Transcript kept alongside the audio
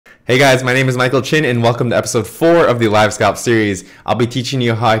Hey guys, my name is Michael Chin and welcome to episode 4 of the LiveScalp series. I'll be teaching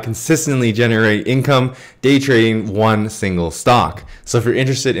you how I consistently generate income day trading one single stock. So if you're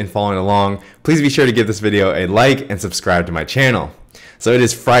interested in following along, please be sure to give this video a like and subscribe to my channel. So it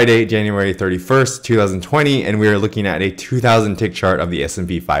is Friday, January 31st, 2020, and we are looking at a 2000 tick chart of the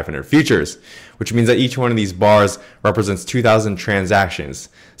S&P 500 futures, which means that each one of these bars represents 2000 transactions.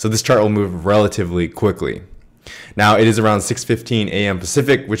 So this chart will move relatively quickly. Now it is around 6:15 a.m.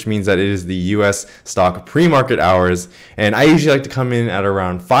 Pacific, which means that it is the US stock pre-market hours, and I usually like to come in at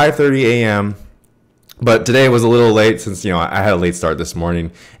around 5:30 a.m. But today was a little late since I had a late start this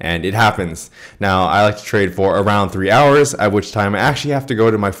morning, and it happens. Now I like to trade for around 3 hours, at which time I actually have to go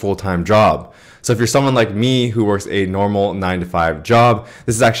to my full-time job. So if you're someone like me who works a normal 9-to-5 job,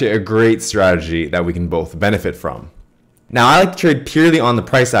 this is actually a great strategy that we can both benefit from. Now, I like to trade purely on the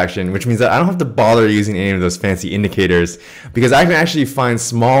price action, which means that I don't have to bother using any of those fancy indicators because I can actually find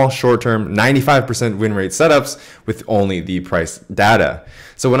small, short-term, 95% win rate setups with only the price data.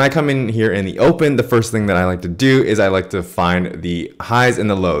 So when I come in here in the open, the first thing that I like to do is I like to find the highs and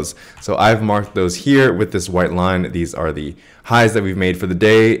the lows. So I've marked those here with this white line. These are the highs that we've made for the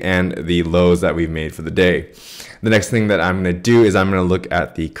day and the lows that we've made for the day. The next thing that I'm going to do is I'm going to look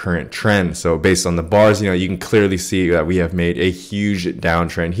at the current trend. So based on the bars, you can clearly see that we have made a huge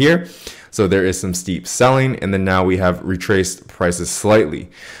downtrend here. So there is some steep selling, and then now we have retraced prices slightly.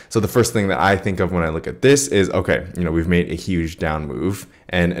 So the first thing that I think of when I look at this is, okay, we've made a huge down move,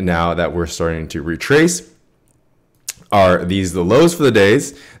 and now that we're starting to retrace, are these the lows for the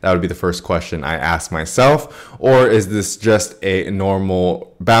days? That would be the first question I ask myself. Or is this just a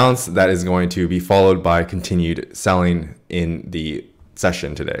normal bounce that is going to be followed by continued selling in the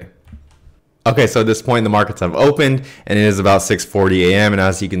session today? Okay, so at this point, the markets have opened and it is about 6:40 a.m. And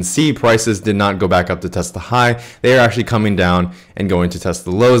as you can see, prices did not go back up to test the high. They are actually coming down and going to test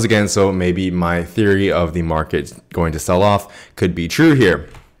the lows again. So maybe my theory of the market going to sell off could be true here.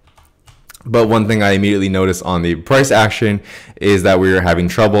 But one thing I immediately noticed on the price action is that we are having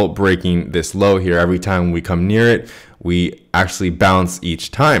trouble breaking this low here. Every time we come near it, we actually bounce each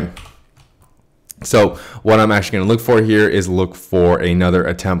time. So what I'm actually going to look for here is look for another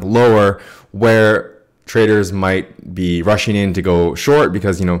attempt lower where traders might be rushing in to go short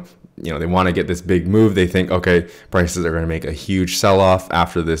because, they want to get this big move. They think, okay, prices are going to make a huge sell-off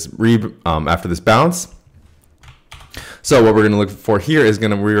after this bounce. So what we're going to look for here is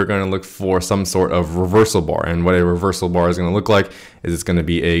we're going to look for some sort of reversal bar. And what a reversal bar is going to look like is it's going to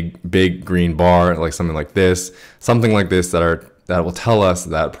be a big green bar, like something like this that will tell us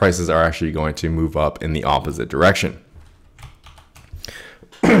that prices are actually going to move up in the opposite direction.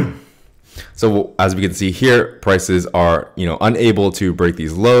 So as we can see here, prices are, unable to break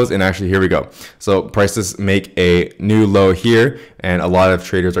these lows. And actually, here we go. So prices make a new low here, and a lot of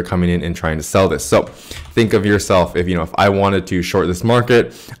traders are coming in and trying to sell this. So think of yourself, if I wanted to short this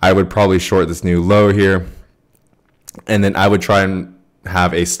market, I would probably short this new low here. And then I would try and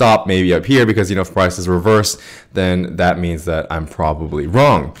have a stop maybe up here because if prices reverse, then that means that I'm probably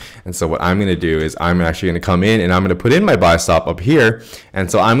wrong. And so what I'm going to do is I'm actually going to come in and I'm going to put in my buy stop up here.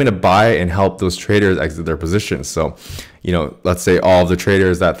 And so I'm going to buy and help those traders exit their positions. So let's say all of the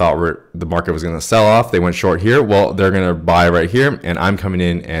traders that thought the market was going to sell off, they went short here. Well, they're going to buy right here, and I'm coming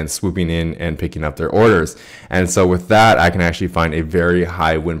in and swooping in and picking up their orders. And so with that, I can actually find a very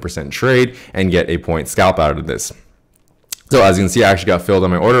high win percent trade and get a point scalp out of this. So as you can see, I actually got filled on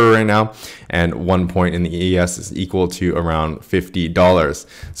my order right now, and 1 point in the ES is equal to around $50.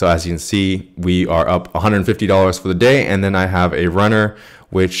 So as you can see, we are up $150 for the day, and then I have a runner,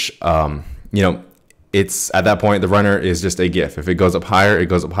 which it's at that point the runner is just a GIF. If it goes up higher, it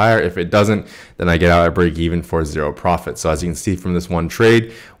goes up higher. If it doesn't, then I get out at break even for zero profit. So as you can see from this one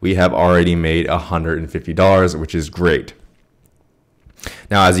trade, we have already made $150, which is great.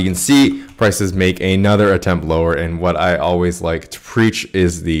 Now, as you can see, prices make another attempt lower, and what I always like to preach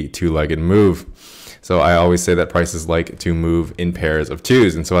is the two-legged move. So I always say that prices like to move in pairs of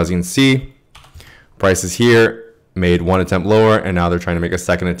twos. And so as you can see, prices here made one attempt lower, and now they're trying to make a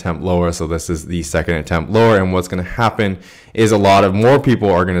second attempt lower. So this is the second attempt lower, and what's going to happen is a lot of more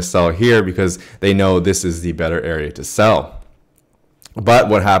people are going to sell here because they know this is the better area to sell. But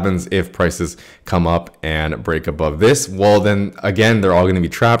what happens if prices come up and break above this? Well, then again, they're all going to be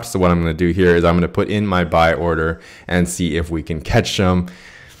trapped. So what I'm going to do here is I'm going to put in my buy order and see if we can catch them.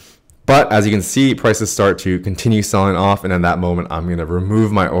 But as you can see, prices start to continue selling off. And at that moment, I'm going to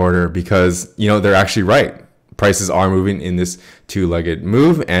remove my order because, they're actually right. Prices are moving in this two-legged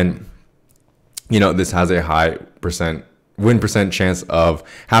move. And, this has a high percent win percent chance of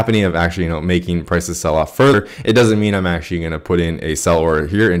happening, of actually, making prices sell off further. It doesn't mean I'm actually going to put in a sell order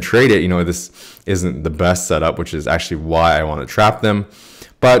here and trade it. This isn't the best setup, which is actually why I want to trap them.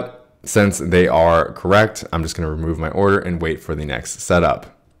 But since they are correct, I'm just going to remove my order and wait for the next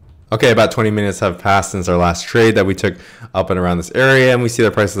setup. Okay, about 20 minutes have passed since our last trade that we took up and around this area, and we see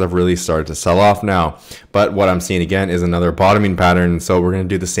the prices have really started to sell off now. But what I'm seeing again is another bottoming pattern, so we're going to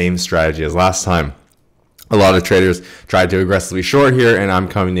do the same strategy as last time. A lot of traders tried to aggressively short here, and I'm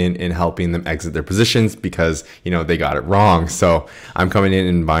coming in and helping them exit their positions because, they got it wrong. So I'm coming in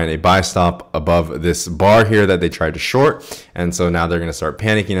and buying a buy stop above this bar here that they tried to short. And so now they're going to start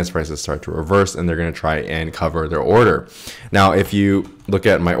panicking as prices start to reverse, and they're going to try and cover their order. Now, if you look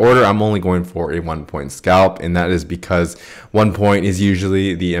at my order, I'm only going for a 1-point scalp, and that is because 1 point is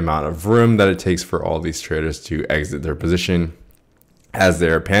usually the amount of room that it takes for all these traders to exit their position as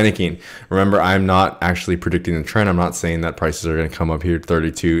they're panicking. Remember, I'm not actually predicting the trend. I'm not saying that prices are going to come up here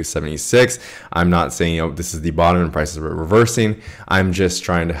 32.76. I'm not saying, this is the bottom and prices are reversing. I'm just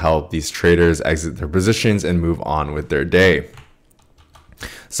trying to help these traders exit their positions and move on with their day.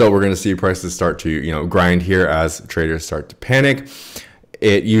 So we're going to see prices start to, grind here as traders start to panic.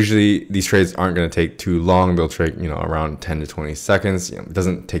 These trades aren't going to take too long. They'll take, around 10 to 20 seconds. It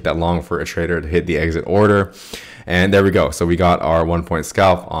doesn't take that long for a trader to hit the exit order. And there we go. So we got our 1-point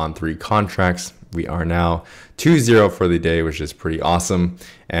scalp on 3 contracts. We are now 2-0 for the day, which is pretty awesome.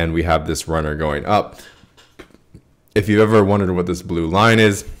 And we have this runner going up. If you've ever wondered what this blue line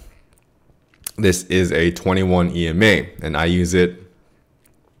is, this is a 21 EMA, and I use it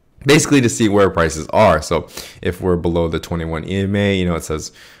basically to see where prices are. So if we're below the 21 EMA, it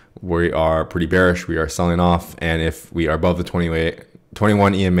says we are pretty bearish, we are selling off. And if we are above the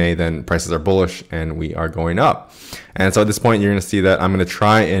 21 EMA, then prices are bullish and we are going up. And so at this point, you're going to see that I'm going to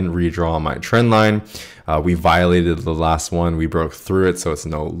try and redraw my trend line. We violated the last one. We broke through it, so it's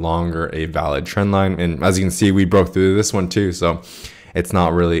no longer a valid trend line. And as you can see, we broke through this one too, so it's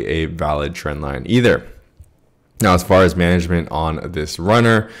not really a valid trend line either. Now, as far as management on this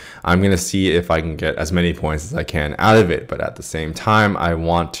runner, I'm going to see if I can get as many points as I can out of it. But at the same time, I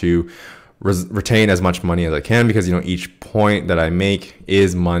want to retain as much money as I can because, each point that I make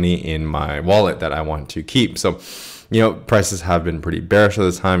is money in my wallet that I want to keep. So, prices have been pretty bearish at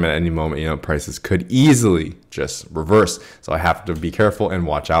this time. At any moment, prices could easily just reverse. So I have to be careful and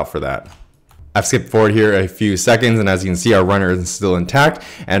watch out for that. I've skipped forward here a few seconds, and as you can see, our runner is still intact.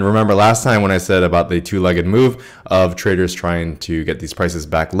 And remember last time when I said about the 2-legged move of traders trying to get these prices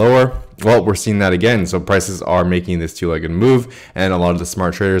back lower? Well, we're seeing that again. So prices are making this 2-legged move, and a lot of the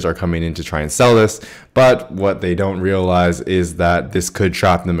smart traders are coming in to try and sell this. But what they don't realize is that this could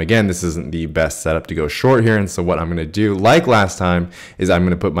trap them again. This isn't the best setup to go short here. And so what I'm going to do, like last time, is I'm going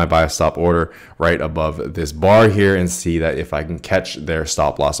to put my buy stop order right above this bar here and see that if I can catch their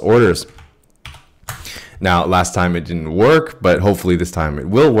stop loss orders. Now, last time it didn't work, but hopefully this time it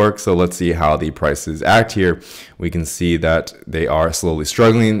will work. So let's see how the prices act here. We can see that they are slowly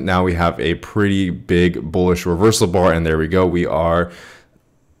struggling. Now we have a pretty big bullish reversal bar, and there we go. We are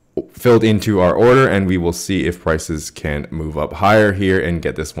filled into our order, and we will see if prices can move up higher here and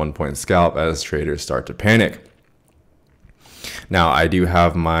get this 1-point scalp as traders start to panic. Now, I do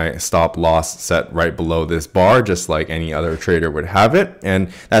have my stop loss set right below this bar, just like any other trader would have it. And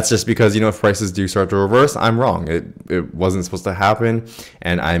that's just because, if prices do start to reverse, I'm wrong. It wasn't supposed to happen,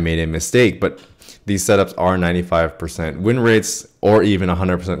 and I made a mistake. But these setups are 95% win rates or even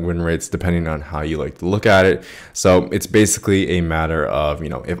 100% win rates, depending on how you like to look at it. So it's basically a matter of,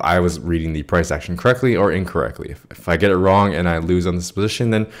 if I was reading the price action correctly or incorrectly. If I get it wrong and I lose on this position,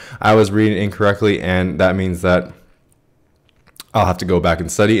 then I was reading it incorrectly, and that means that I'll have to go back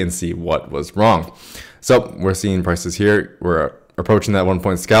and study and see what was wrong. So we're seeing prices here. We're approaching that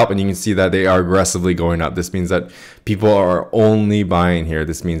 1-point scalp, and you can see that they are aggressively going up. This means that people are only buying here.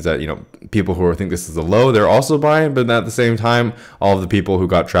 This means that, people who think this is a low, they're also buying, but at the same time, all of the people who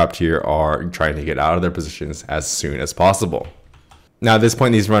got trapped here are trying to get out of their positions as soon as possible. Now, at this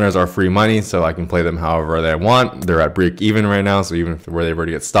point, these runners are free money, so I can play them however they want. They're at break even right now, so even if where they've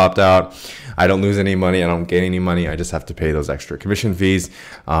already get stopped out, I don't lose any money. I don't gain any money. I just have to pay those extra commission fees.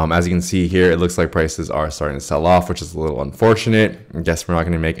 As you can see here, it looks like prices are starting to sell off, which is a little unfortunate. I guess we're not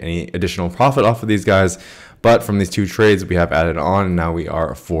going to make any additional profit off of these guys. But from these 2 trades, we have added on, and now we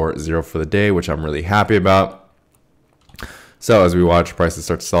are 4-0 for the day, which I'm really happy about. So as we watch prices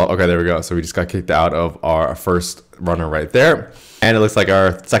start to sell, okay, there we go. So we just got kicked out of our first runner right there. And it looks like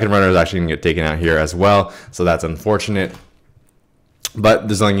our second runner is actually gonna get taken out here as well. So that's unfortunate. But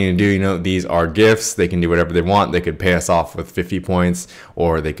there's nothing you can do. These are gifts. They can do whatever they want. They could pay us off with 50 points,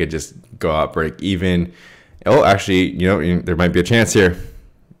 or they could just go out break even. Oh, actually, there might be a chance here.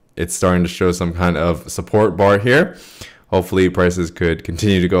 It's starting to show some kind of support bar here. Hopefully prices could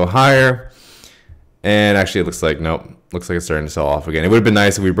continue to go higher. And actually it looks like, nope, looks like it's starting to sell off again. It would have been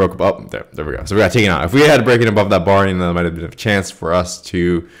nice if we broke up. There we go. So we got taken out. If we had broken above that bar, that might have been a chance for us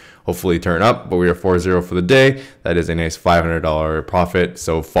to hopefully turn up, but we are 4-0 for the day. That is a nice $500 profit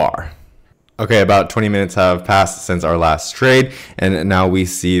so far. Okay, about 20 minutes have passed since our last trade, and now we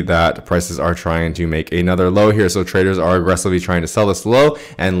see that prices are trying to make another low here. So traders are aggressively trying to sell this low,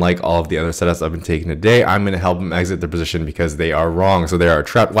 and like all of the other setups I've been taking today, I'm going to help them exit their position because they are wrong. So they are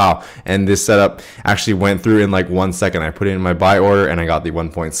trapped. Wow. And this setup actually went through in like 1 second. I put it in my buy order and I got the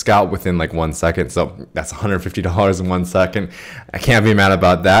 1 point scalp within like 1 second. So that's $150 in 1 second. I can't be mad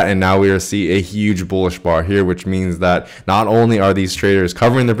about that. And now we are seeing a huge bullish bar here, which means that not only are these traders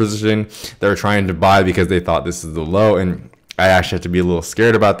covering their position, they're trying to buy because they thought this is the low. And I actually have to be a little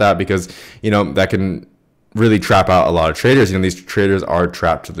scared about that because, that can really trap out a lot of traders. These traders are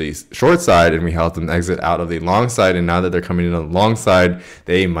trapped to the short side, and we help them exit out of the long side. And now that they're coming in on the long side,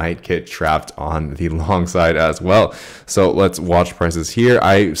 they might get trapped on the long side as well. So let's watch prices here.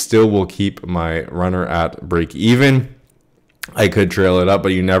 I still will keep my runner at break even. I could trail it up, but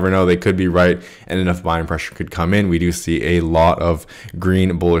you never know. They could be right, and enough buying pressure could come in. We do see a lot of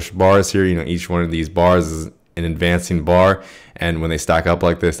green bullish bars here. Each one of these bars is an advancing bar, and when they stack up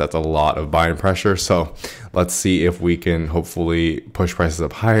like this, that's a lot of buying pressure. So let's see if we can hopefully push prices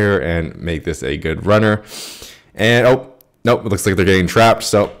up higher and make this a good runner. And oh, nope, it looks like they're getting trapped.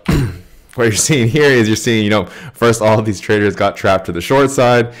 So what you're seeing here is first all of these traders got trapped to the short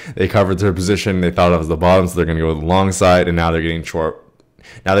side. They covered their position. They thought it was the bottom, so they're going to go to the long side, and now they're getting short.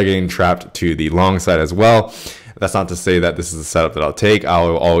 Now they're getting trapped to the long side as well. That's not to say that this is a setup that I'll take.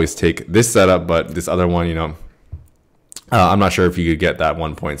 I'll always take this setup, but this other one, I'm not sure if you could get that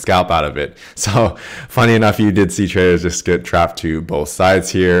 1 point scalp out of it. So funny enough, you did see traders just get trapped to both sides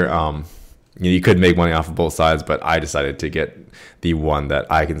here. You could make money off of both sides, but I decided to get the one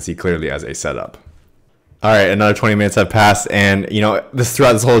that I can see clearly as a setup. All right, another 20 minutes have passed, and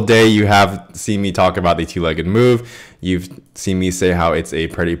throughout this whole day, you have seen me talk about the two-legged move. You've seen me say how it's a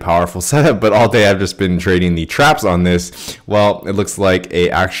pretty powerful setup, but all day I've just been trading the traps on this. Well, it looks like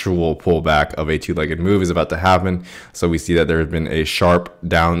a actual pullback of a two-legged move is about to happen. So we see that there has been a sharp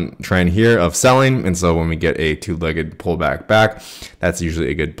downtrend here of selling, and so when we get a two-legged pullback back, that's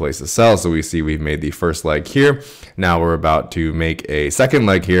usually a good place to sell. So we see we've made the first leg here. Now we're about to make a second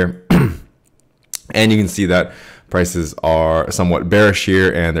leg here. And you can see that prices are somewhat bearish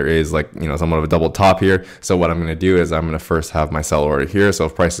here, and there is somewhat of a double top here. So what I'm going to do is I'm going to first have my sell order here. So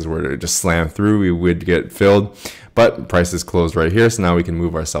if prices were to just slam through, we would get filled, but prices closed right here. So now we can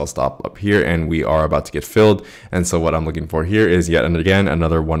move our sell stop up here, and we are about to get filled. And so what I'm looking for here is yet again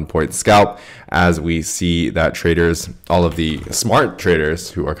another 1 point scalp, as we see that traders, all of the smart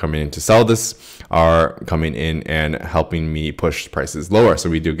traders who are coming in to sell this, are coming in and helping me push prices lower. So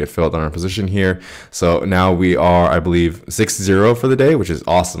we do get filled on our position here. So now we are, I believe, 6-0 for the day, which is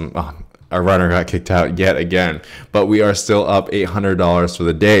awesome. Our runner got kicked out yet again, but we are still up $800 for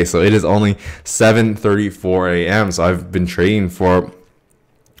the day. So it is only 7:34 a.m. So I've been trading for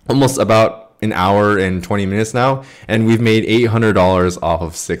almost about an hour and 20 minutes now, and we've made $800 off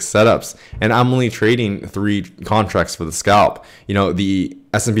of 6 setups, and I'm only trading 3 contracts for the scalp. The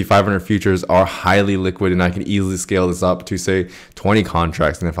S&P 500 futures are highly liquid, and I can easily scale this up to say 20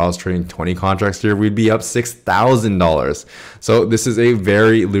 contracts, and if I was trading 20 contracts here, we'd be up $6,000. So this is a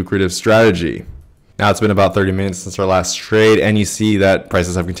very lucrative strategy. Now it's been about 30 minutes since our last trade, and you see that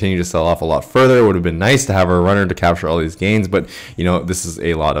prices have continued to sell off a lot further. It would have been nice to have a runner to capture all these gains, but this is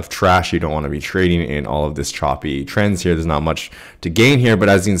a lot of trash. You don't want to be trading in all of this choppy trends here. There's not much to gain here, but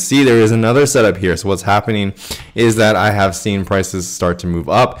as you can see, there is another setup here. So what's happening is that I have seen prices start to move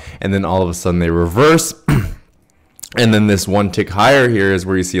up, and then all of a sudden they reverse. And then this one tick higher here is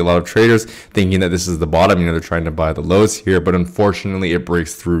where you see a lot of traders thinking that this is the bottom. They're trying to buy the lows here, but unfortunately it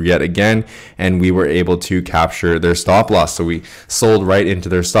breaks through yet again, and we were able to capture their stop loss. So we sold right into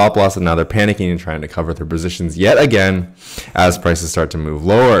their stop loss, and now they're panicking and trying to cover their positions yet again as prices start to move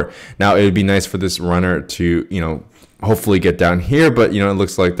lower. Now it would be nice for this runner to, hopefully get down here, but it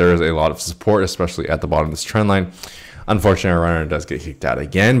looks like there is a lot of support, especially at the bottom of this trend line. Unfortunately, our runner does get kicked out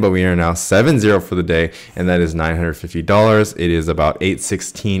again, but we are now 7-0 for the day, and that is $950. It is about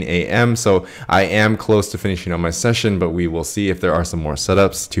 8:16 a.m., so I am close to finishing up my session, but we will see if there are some more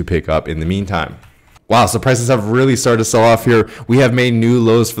setups to pick up in the meantime. Wow, so prices have really started to sell off here. We have made new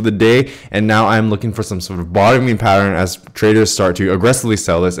lows for the day, and now I'm looking for some sort of bottoming pattern as traders start to aggressively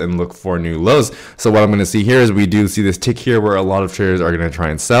sell this and look for new lows. So what I'm going to see here is we do see this tick here where a lot of traders are going to try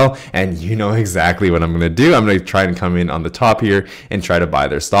and sell, and you know exactly what I'm going to do. I'm going to try and come in on the top here and try to buy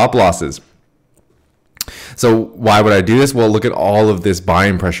their stop losses. So why would I do this? Well, look at all of this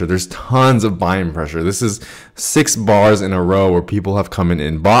buying pressure. There's tons of buying pressure. This is 6 bars in a row where people have come in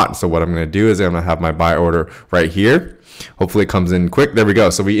and bought. So what I'm going to do is I'm going to have my buy order right here. Hopefully it comes in quick. There we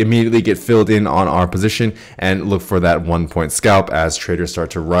go. So we immediately get filled in on our position and look for that 1-point scalp as traders start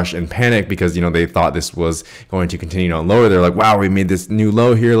to rush and panic because, you know, they thought this was going to continue on lower. They're like, wow, we made this new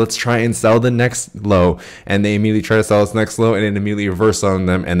low here. Let's try and sell the next low. And they immediately try to sell this next low and it immediately reverses on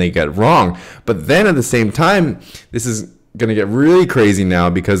them and they get wrong. But then at the same time, this is going to get really crazy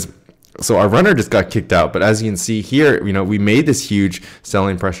now because so our runner just got kicked out, but as you can see here, you know, we made this huge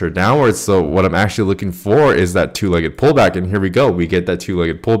selling pressure downwards. So what I'm actually looking for is that 2-legged pullback, and here we go. We get that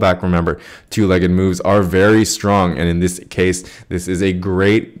 2-legged pullback. Remember, 2-legged moves are very strong, and in this case, this is a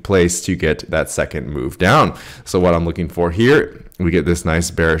great place to get that second move down. So what I'm looking for here, we get this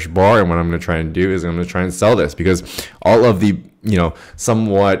nice bearish bar, and what I'm going to try and do is I'm going to try and sell this because all of the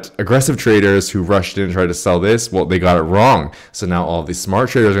somewhat aggressive traders who rushed in and tried to sell this, well, they got it wrong. So now all of these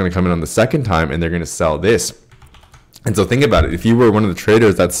smart traders are going to come in on the second time and they're going to sell this. And so think about it. If you were one of the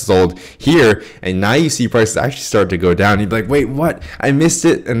traders that sold here and now you see prices actually start to go down, you'd be like, wait, what? I missed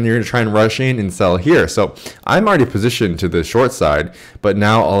it. And you're going to try and rush in and sell here. So I'm already positioned to the short side, but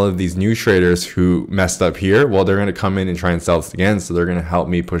now all of these new traders who messed up here, well, they're going to come in and try and sell this again. So they're going to help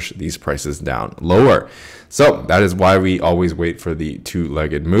me push these prices down lower. So that is why we always wait for the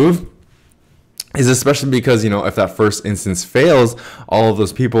 2-legged move. Is especially because, you know, if that first instance fails, all of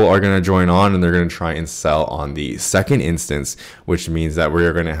those people are going to join on and they're going to try and sell on the second instance, which means that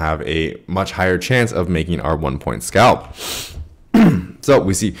we're going to have a much higher chance of making our 1-point scalp. So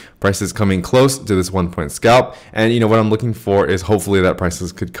we see prices coming close to this 1-point scalp. And, you know, what I'm looking for is hopefully that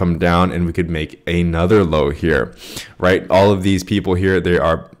prices could come down and we could make another low here, right? All of these people here, they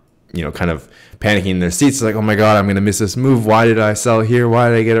are, you know, kind of panicking in their seats, like, oh my god, I'm gonna miss this move. Why did I sell here? Why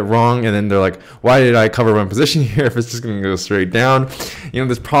did I get it wrong? And then they're like, why did I cover my position here if it's just gonna go straight down? You know,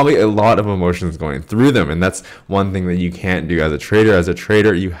 there's probably a lot of emotions going through them, and that's one thing that you can't do as a trader. As a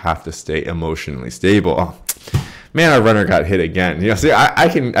trader, you have to stay emotionally stable. Oh, man, our runner got hit again. You know, see, I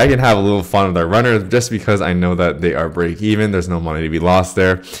can have a little fun with our runners just because I know that they are break even. There's no money to be lost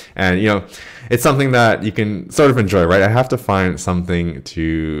there, and you know, it's something that you can sort of enjoy, right? I have to find something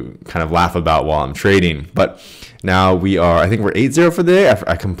to kind of laugh about while I'm trading. But now we are, I think we're 8-0 for the day.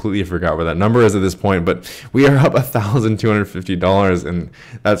 I completely forgot where that number is at this point, but we are up $1,250, and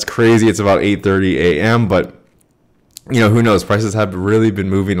that's crazy. It's about 8:30 a.m., but you know, who knows? Prices have really been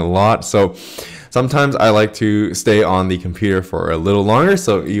moving a lot. So sometimes I like to stay on the computer for a little longer.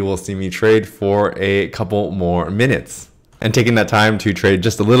 So you will see me trade for a couple more minutes. And taking that time to trade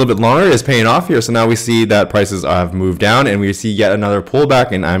just a little bit longer is paying off here. So now we see that prices have moved down and we see yet another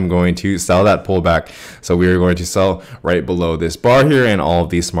pullback, and I'm going to sell that pullback. So we are going to sell right below this bar here, and all of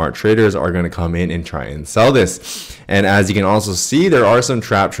these smart traders are going to come in and try and sell this. And as you can also see, there are some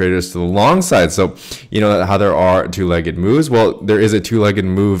trap traders to the long side. So you know how there are 2-legged moves. Well, there is a 2-legged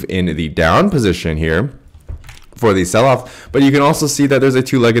move in the down position here for the sell-off, but you can also see that there's a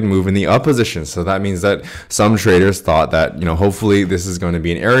 2-legged move in the up position. So that means that some traders thought that, you know, hopefully this is going to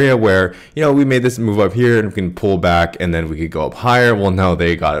be an area where, you know, we made this move up here and we can pull back and then we could go up higher. Well, no,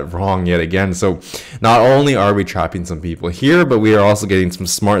 they got it wrong yet again. So not only are we trapping some people here, but we are also getting some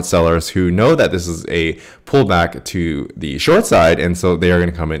smart sellers who know that this is a pullback to the short side, and so they are going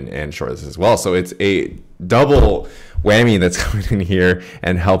to come in and short this as well. So it's a double whammy that's coming in here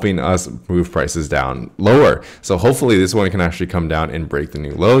and helping us move prices down lower. So hopefully this one can actually come down and break the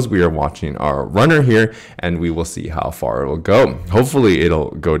new lows. We are watching our runner here and we will see how far it will go. Hopefully it'll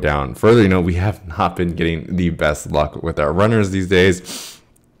go down further. You know, we have not been getting the best luck with our runners these days.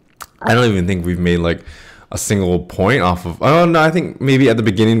 I don't even think we've made like a single point off of, oh no, I think maybe at the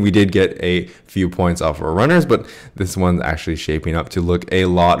beginning we did get a few points off of our runners, but this one's actually shaping up to look a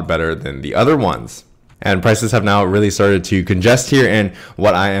lot better than the other ones. And prices have now really started to congest here. And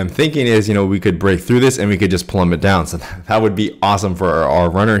what I am thinking is, you know, we could break through this and we could just plummet down. So that would be awesome for our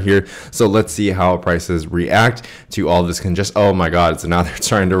runner here. So let's see how prices react to all this congestion. Oh my God. So now they're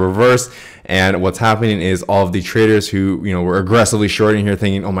starting to reverse. And what's happening is all of the traders who, you know, were aggressively shorting here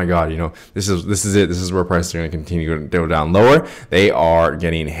thinking, oh my God, you know, this is it. This is where prices are going to continue to go down lower. They are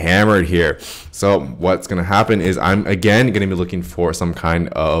getting hammered here. So what's going to happen is I'm again going to be looking for some kind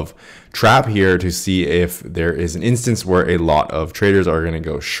of trap here to see if there is an instance where a lot of traders are going to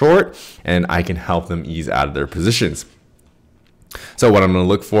go short and I can help them ease out of their positions. So what I'm going to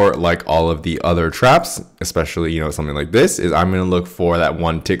look for, like all of the other traps, especially, you know, something like this, is I'm going to look for that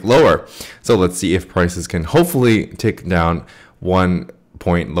one tick lower. So let's see if prices can hopefully tick down 1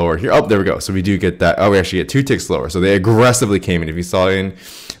 point lower here. Oh, there we go. So we do get that. Oh, we actually get 2 ticks lower. So they aggressively came in. If you saw in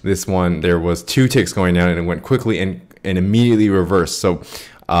this one, there was 2 ticks going down and it went quickly and immediately reversed. So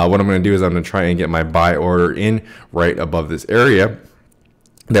what I'm going to do is I'm going to try and get my buy order in right above this area.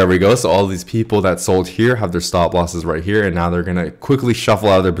 There we go. So all these people that sold here have their stop losses right here, and now they're going to quickly shuffle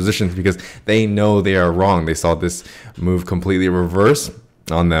out of their positions because they know they are wrong. They saw this move completely reverse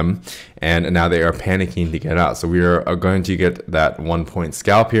on them, and now they are panicking to get out. So we are going to get that 1 point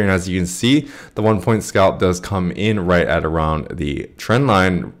scalp here, and as you can see, the 1 point scalp does come in right at around the trend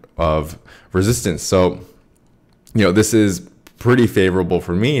line of resistance. So, you know, this is pretty favorable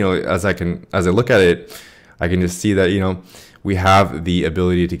for me. You know, as I look at it, I can just see that, you know, we have the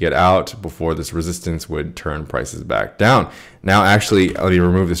ability to get out before this resistance would turn prices back down. Now, actually, let me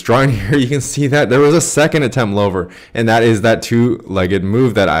remove this drawing here. You can see that there was a second attempt lower, and that is that 2-legged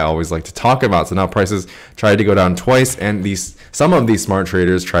move that I always like to talk about. So now prices tried to go down twice, and some of these smart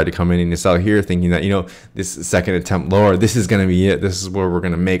traders tried to come in and sell here thinking that, you know, this second attempt lower, this is going to be it. This is where we're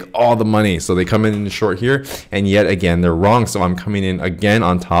going to make all the money. So they come in and short here, and yet again, they're wrong. So I'm coming in again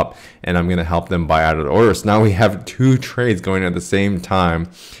on top, and I'm going to help them buy out of the order. So now we have 2 trades going at the same time,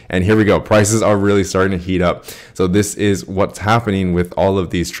 and here we go. Prices are really starting to heat up. So this is what's happening with all of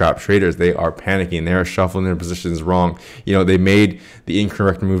these trap traders. They are panicking. They are shuffling their positions wrong. You know, they made the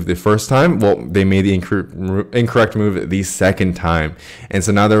incorrect move the first time. Well, they made the incorrect move the second time, and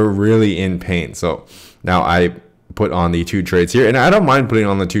so now they're really in pain. So now I put on the 2 trades here, and I don't mind putting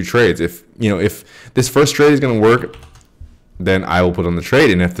on the 2 trades. If, you know, if this first trade is going to work, then I will put on the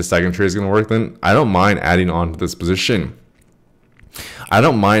trade, and if the second trade is going to work, then I don't mind adding on to this position. I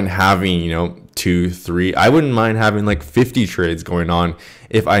don't mind having, you know, 2, 3. I wouldn't mind having like 50 trades going on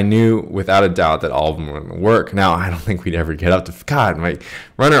if I knew without a doubt that all of them were going to work. Now, I don't think we'd ever get up to, God, my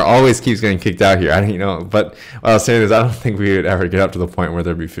runner always keeps getting kicked out here. I don't, you know, but what I was saying is I don't think we would ever get up to the point where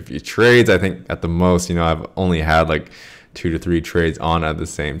there'd be 50 trades. I think at the most, you know, I've only had like 2 to 3 trades on at the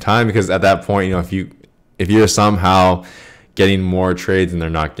same time, because at that point, you know, if you're somehow getting more trades and they're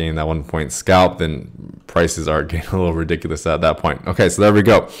not getting that 1 point scalp, then prices are getting a little ridiculous at that point. Okay, so there we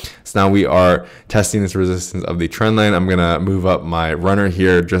go. So now we are testing this resistance of the trend line. I'm gonna move up my runner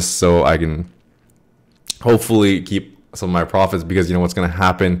here just so I can hopefully keep some of my profits, because you know what's gonna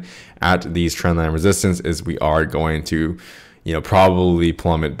happen at these trend line resistance is we are going to, you know, probably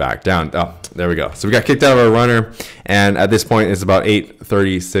plummet back down. Oh, there we go. So we got kicked out of our runner, and at this point it's about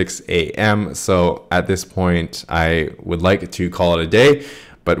 8:36 a.m. So at this point I would like to call it a day,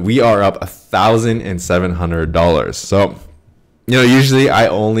 but we are up $1,700. So, you know, usually I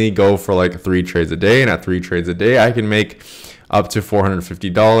only go for like 3 trades a day, and at 3 trades a day I can make up to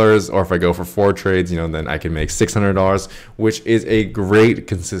 $450, or if I go for 4 trades, you know, then I can make $600, which is a great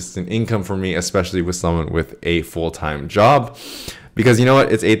consistent income for me, especially with someone with a full-time job. Because you know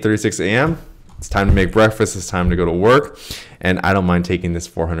what, it's 8:36 a.m. It's time to make breakfast. It's time to go to work, and I don't mind taking this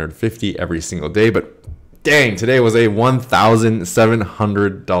 $450 every single day. But dang, today was a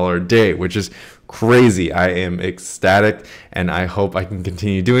 $1,700 day, which is crazy. I am ecstatic, and I hope I can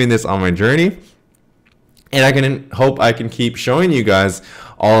continue doing this on my journey. And I hope I can keep showing you guys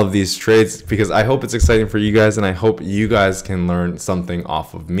all of these trades, because I hope it's exciting for you guys, and I hope you guys can learn something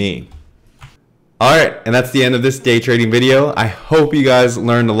off of me. All right, and that's the end of this day trading video. I hope you guys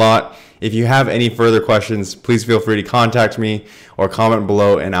learned a lot. If you have any further questions, please feel free to contact me or comment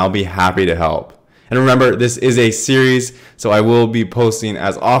below, and I'll be happy to help. And remember, this is a series, so I will be posting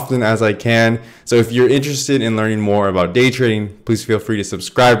as often as I can. So if you're interested in learning more about day trading, please feel free to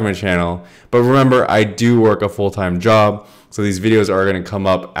subscribe to my channel. But remember, I do work a full-time job, so these videos are going to come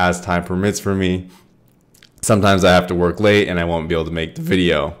up as time permits for me. Sometimes I have to work late and I won't be able to make the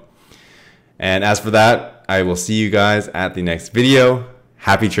video. And as for that, I will see you guys at the next video.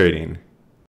 Happy trading.